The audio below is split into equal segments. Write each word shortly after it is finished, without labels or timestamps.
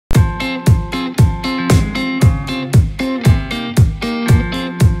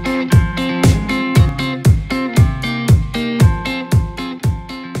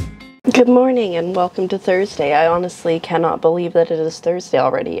morning and welcome to Thursday. I honestly cannot believe that it is Thursday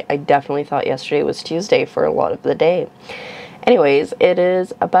already. I definitely thought yesterday was Tuesday for a lot of the day. Anyways, it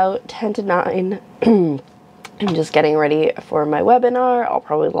is about 10 to 9. I'm just getting ready for my webinar. I'll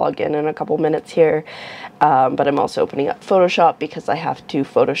probably log in a couple minutes here, but I'm also opening up Photoshop because I have to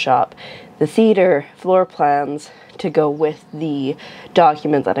Photoshop the theater floor plans to go with the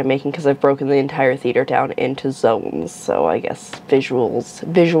document that I'm making because I've broken the entire theater down into zones. So I guess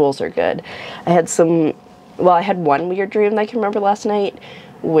visuals are good. I had one weird dream that I can remember last night,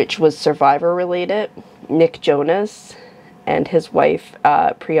 which was Survivor related. Nick Jonas and his wife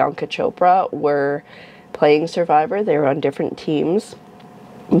Priyanka Chopra were playing Survivor. They were on different teams,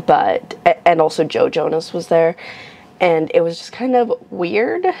 and also Joe Jonas was there, and it was just kind of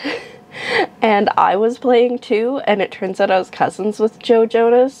weird. And I was playing too, and it turns out I was cousins with Joe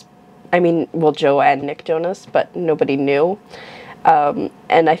Jonas. I mean, well, Joe and Nick Jonas, but nobody knew. And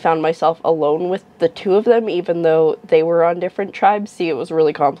I found myself alone with the two of them, even though they were on different tribes. See, it was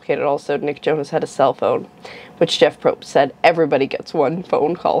really complicated. Also, Nick Jonas had a cell phone, which Jeff Probst said everybody gets one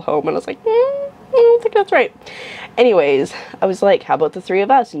phone call home, and I was like, I don't think that's right. Anyways, I was like, how about the three of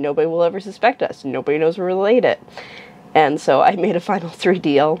us? Nobody will ever suspect us. Nobody knows we're related. And so I made a final 3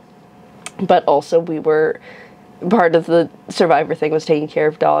 deal. But also we were, part of the Survivor thing was taking care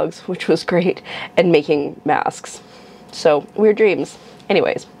of dogs, which was great, and making masks. So, weird dreams.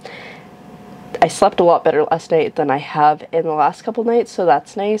 Anyways, I slept a lot better last night than I have in the last couple nights, so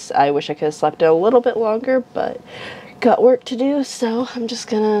that's nice. I wish I could have slept a little bit longer, but got work to do, so I'm just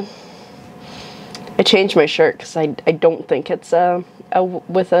gonna... I changed my shirt because I don't think it's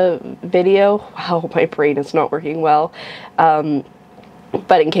with a video. Wow, my brain is not working well.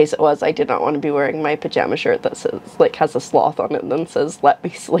 But in case it was, I did not want to be wearing my pajama shirt that says, like, has a sloth on it and then says, "Let me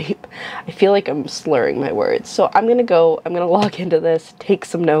sleep." I feel like I'm slurring my words. So I'm gonna log into this, take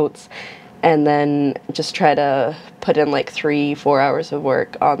some notes, and then just try to put in like 3-4 hours of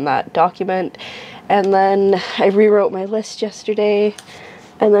work on that document. And then I rewrote my list yesterday,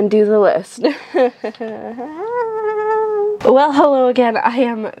 and then do the list. Well, hello again. I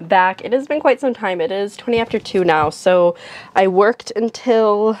am back. It has been quite some time. It is 20 after 2 now, so I worked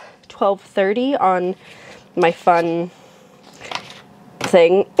until 12:30 on my fun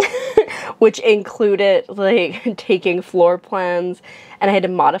thing, which included like taking floor plans, and I had to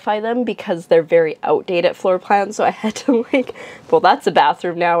modify them because they're very outdated floor plans, so I had to like, well, that's a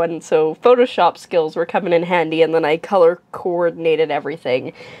bathroom now, and so Photoshop skills were coming in handy, and then I color coordinated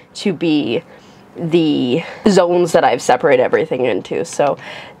everything to be the zones that I've separated everything into, so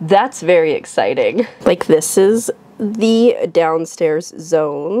that's very exciting. Like, this is the downstairs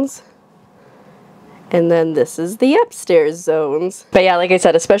zones, and then this is the upstairs zones. But yeah, like I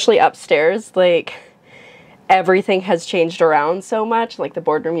said, especially upstairs, like, everything has changed around so much. Like, the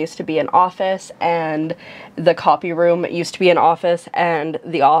boardroom used to be an office, and the copy room used to be an office, and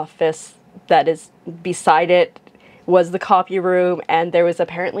the office that is beside it was the copy room, and there was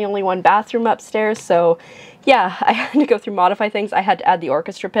apparently only one bathroom upstairs. So yeah, I had to go through, modify things. I had to add the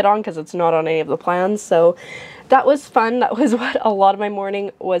orchestra pit on because it's not on any of the plans, so that was fun. That was what a lot of my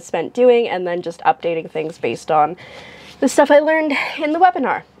morning was spent doing, and then just updating things based on the stuff I learned in the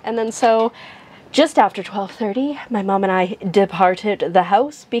webinar. And then so just after 12:30, my mom and I departed the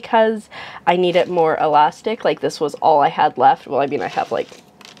house because I needed more elastic. Like, this was all I had left. Well, I mean, I have like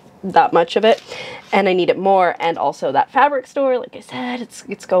that much of it, and I need it more. And also that fabric store, like I said,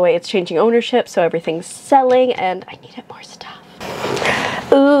 it's changing ownership, so everything's selling, and I needed more stuff.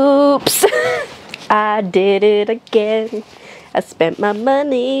 Oops. I did it again. I spent my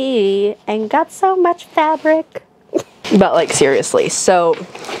money and got so much fabric. But like, seriously, so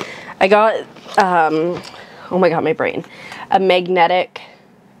I got oh my god, my brain, a magnetic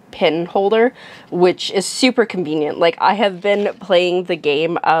pin holder, which is super convenient. Like, I have been playing the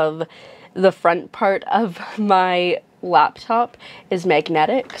game of the front part of my laptop is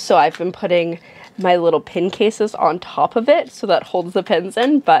magnetic, so I've been putting my little pin cases on top of it so that holds the pins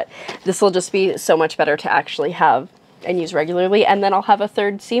in, but this will just be so much better to actually have and use regularly. And then I'll have a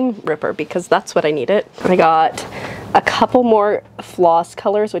third seam ripper because that's what I needed. I got a couple more floss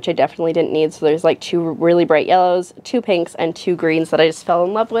colors, which I definitely didn't need. So there's like 2 really bright yellows, 2 pinks, and 2 greens that I just fell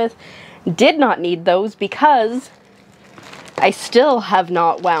in love with. Did not need those because I still have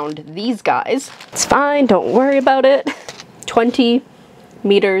not wound these guys. It's fine, don't worry about it. 20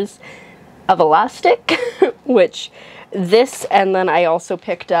 meters of elastic, which this, and then I also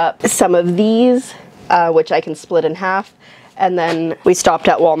picked up some of these, which I can split in half. And then we stopped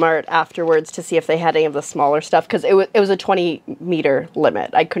at Walmart afterwards to see if they had any of the smaller stuff, because it was a 20-meter limit.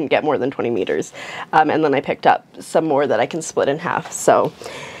 I couldn't get more than 20 meters. And then I picked up some more that I can split in half. So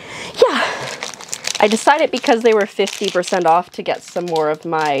yeah, I decided because they were 50% off to get some more of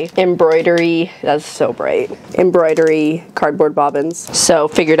my embroidery, that's so bright, embroidery cardboard bobbins. So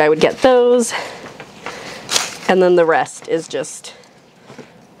figured I would get those. And then the rest is just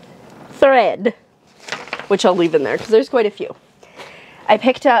thread, which I'll leave in there because there's quite a few. I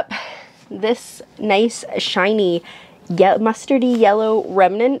picked up this nice shiny mustardy yellow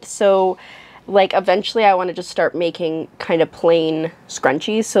remnant. So like eventually I want to just start making kind of plain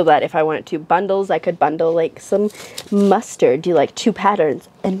scrunchies so that if I wanted to bundles, I could bundle like some mustard, do like 2 patterns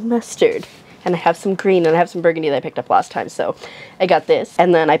and mustard. And I have some green and I have some burgundy that I picked up last time. So I got this.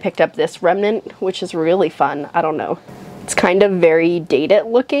 And then I picked up this remnant, which is really fun. I don't know. It's kind of very dated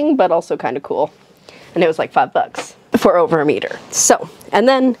looking, but also kind of cool. And it was like $5 for over a meter. So, and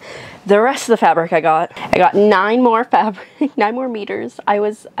then the rest of the fabric I got 9 more fabric, 9 more meters.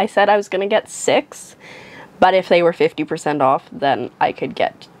 I said I was gonna get 6, but if they were 50% off, then I could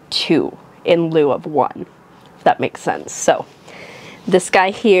get 2 in lieu of 1, if that makes sense. So this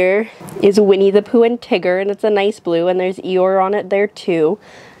guy here is Winnie the Pooh and Tigger, and it's a nice blue, and there's Eeyore on it there too.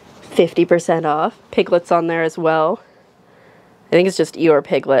 50% off. Piglet's on there as well. I think it's just Eeyore,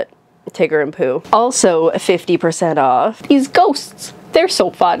 Piglet, Tigger, and Pooh. Also 50% off. These ghosts. They're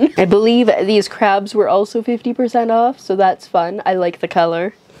so fun. I believe these crabs were also 50% off, so that's fun. I like the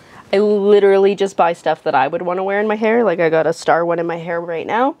color. I literally just buy stuff that I would want to wear in my hair. Like I got a star one in my hair right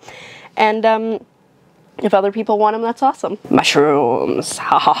now. And if other people want them, that's awesome. Mushrooms,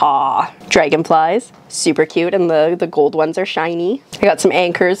 ha ha ha. Dragonflies, super cute, and the gold ones are shiny. I got some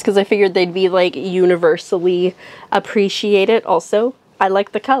anchors because I figured they'd be like universally appreciated. Also, I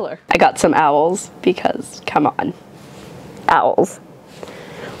like the color. I got some owls because, come on, owls.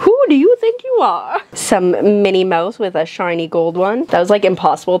 Who do you think you are? Some Minnie Mouse with a shiny gold one. That was like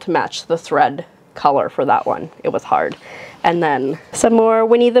impossible to match the thread color for that one. It was hard. And then some more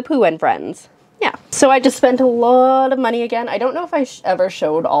Winnie the Pooh and Friends. Yeah. So I just spent a lot of money again. I don't know if I ever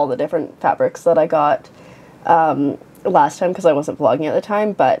showed all the different fabrics that I got last time because I wasn't vlogging at the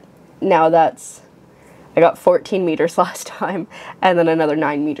time, but now that's, I got 14 meters last time and then another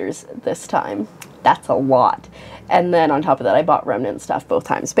 9 meters this time. That's a lot. And then on top of that, I bought remnant stuff both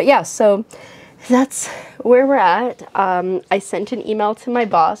times. But yeah, so that's where we're at. I sent an email to my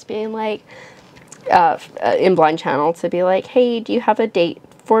boss being like, in Blind Channel to be like, hey, do you have a date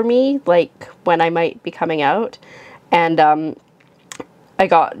for me? Like when I might be coming out? And I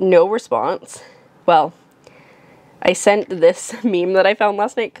got no response. Well, I sent this meme that I found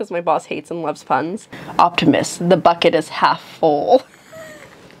last night because my boss hates and loves puns. Optimus, the bucket is half full.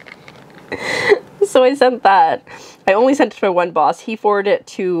 So I sent that. I only sent it to my one boss. He forwarded it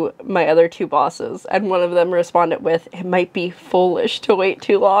to my other 2 bosses, and one of them responded with, it might be foolish to wait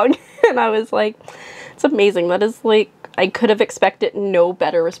too long. And I was like, it's amazing. That is like, I could have expected no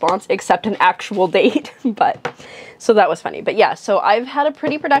better response except an actual date. But, so that was funny. But yeah, so I've had a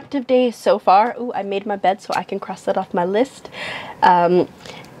pretty productive day so far. Ooh, I made my bed so I can cross that off my list.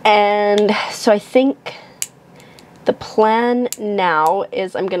 And so I think the plan now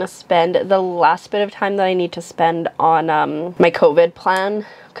is I'm gonna spend the last bit of time that I need to spend on my COVID plan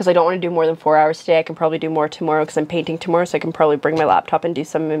because I don't want to do more than 4 hours today. I can probably do more tomorrow because I'm painting tomorrow, so I can probably bring my laptop and do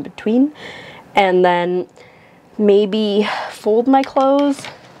some in between. And then maybe fold my clothes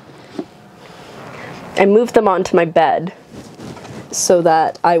and move them onto my bed so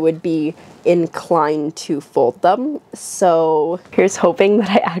that I would be inclined to fold them. So here's hoping that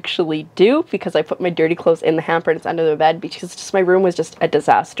I actually do, because I put my dirty clothes in the hamper and it's under the bed because just my room was just a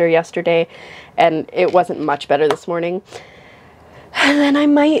disaster yesterday and it wasn't much better this morning. And then I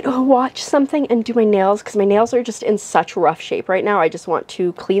might watch something and do my nails because my nails are just in such rough shape right now. I just want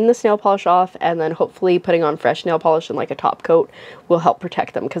to clean this nail polish off, and then hopefully putting on fresh nail polish and like a top coat will help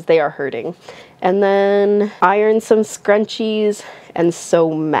protect them because they are hurting. And then iron some scrunchies and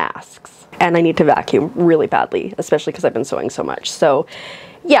sew masks. And I need to vacuum really badly, especially because I've been sewing so much. So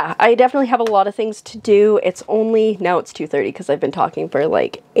yeah, I definitely have a lot of things to do. It's only, now it's 2:30 because I've been talking for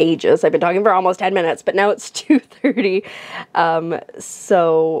like ages. I've been talking for almost 10 minutes, but now it's 2:30.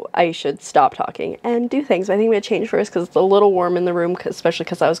 So I should stop talking and do things. I think I'm going to change first because it's a little warm in the room, especially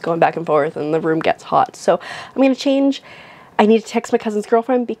because I was going back and forth and the room gets hot. So I'm going to change. I need to text my cousin's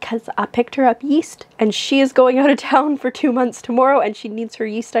girlfriend because I picked her up yeast and she is going out of town for 2 months tomorrow and she needs her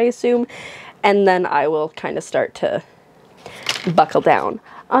yeast, I assume. And then I will kind of start to buckle down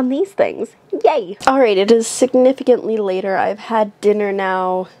on these things. Yay! Alright, it is significantly later. I've had dinner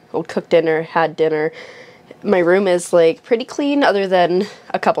now. Well, cooked dinner, had dinner. My room is like pretty clean other than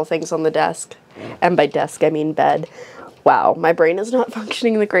a couple things on the desk. And by desk, I mean bed. Wow, my brain is not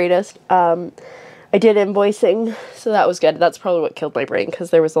functioning the greatest. I did invoicing, so that was good. That's probably what killed my brain, because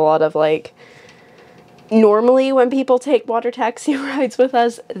there was a lot of like, normally when people take water taxi rides with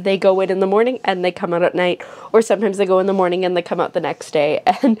us, they go in the morning and they come out at night, or sometimes they go in the morning and they come out the next day,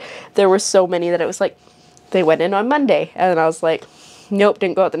 and there were so many that it was like, they went in on Monday, and I was like, nope,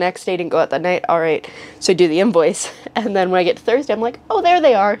 didn't go out the next day, didn't go out that night, alright, so do the invoice, and then when I get to Thursday, I'm like, oh, there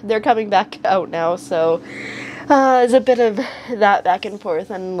they are, they're coming back out now, so there's a bit of that back and forth,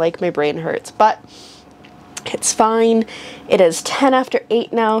 and like my brain hurts, but it's fine. It is 10 after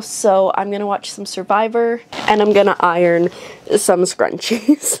 8 now, so I'm gonna watch some Survivor, and I'm gonna iron some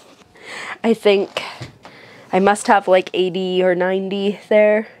scrunchies. I think I must have like 80 or 90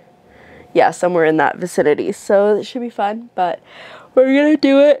 there. Yeah, somewhere in that vicinity, so it should be fun, but we're gonna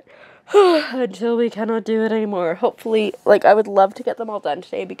do it until we cannot do it anymore. Hopefully, like, I would love to get them all done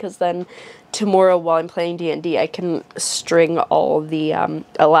today, because then tomorrow while I'm playing D&D, I can string all the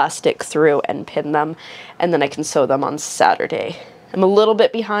elastic through and pin them, and then I can sew them on Saturday. I'm a little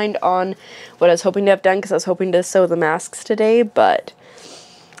bit behind on what I was hoping to have done, because I was hoping to sew the masks today, but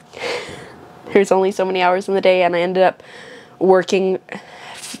there's only so many hours in the day, and I ended up working,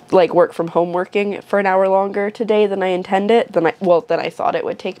 like work from home working for an hour longer today than I intended, than I thought it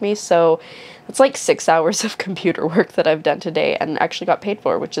would take me, so it's like 6 hours of computer work that I've done today and actually got paid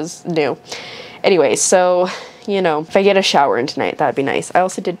for, which is new. Anyway, so, you know, if I get a shower in tonight, that'd be nice. I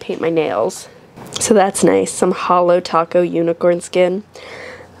also did paint my nails, so that's nice. Some hollow taco unicorn skin.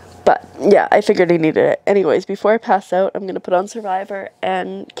 But yeah, I figured I needed it. Anyways, before I pass out, I'm gonna put on Survivor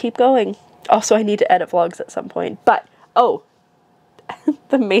and keep going. Also, I need to edit vlogs at some point, but, oh,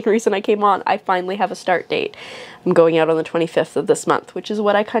 the main reason I came on, I finally have a start date. I'm going out on the 25th of this month, which is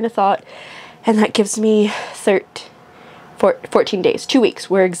what I kind of thought, and that gives me 14 days, 2 weeks.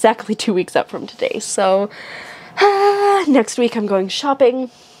 We're exactly 2 weeks up from today, so next week I'm going shopping,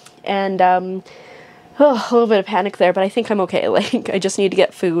 and a little bit of panic there, but I think I'm okay. Like, I just need to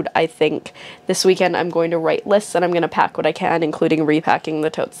get food. I think this weekend I'm going to write lists, and I'm going to pack what I can, including repacking the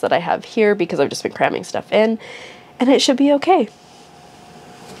totes that I have here, because I've just been cramming stuff in, and it should be okay.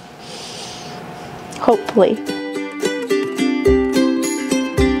 Hopefully.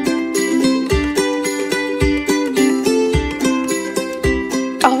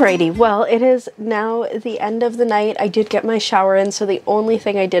 Alrighty, well, it is now the end of the night. I did get my shower in, so the only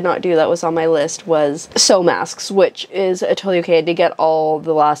thing I did not do that was on my list was sew masks, which is totally okay. I did get all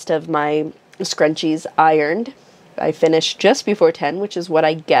the last of my scrunchies ironed. I finished just before 10, which is what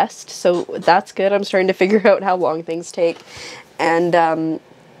I guessed, so that's good. I'm starting to figure out how long things take, and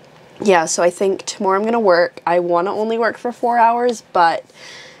yeah, so I think tomorrow I'm gonna work. I want to only work for 4 hours, but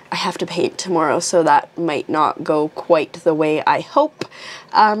I have to paint tomorrow, so that might not go quite the way I hope,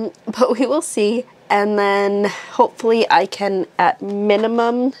 but we will see. And then hopefully I can, at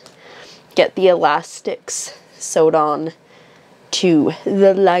minimum, get the elastics sewed on to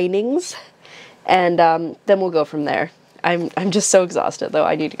the linings, and then we'll go from there. I'm just so exhausted, though.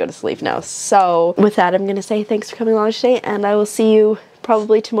 I need to go to sleep now. So with that, I'm gonna say thanks for coming along today, and I will see you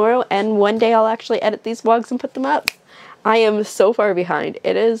probably tomorrow, and one day I'll actually edit these vlogs and put them up. I am so far behind.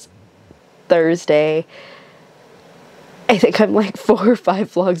 It is Thursday. I think I'm like 4 or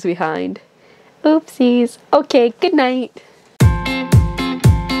 5 vlogs behind. Oopsies. Okay, good night.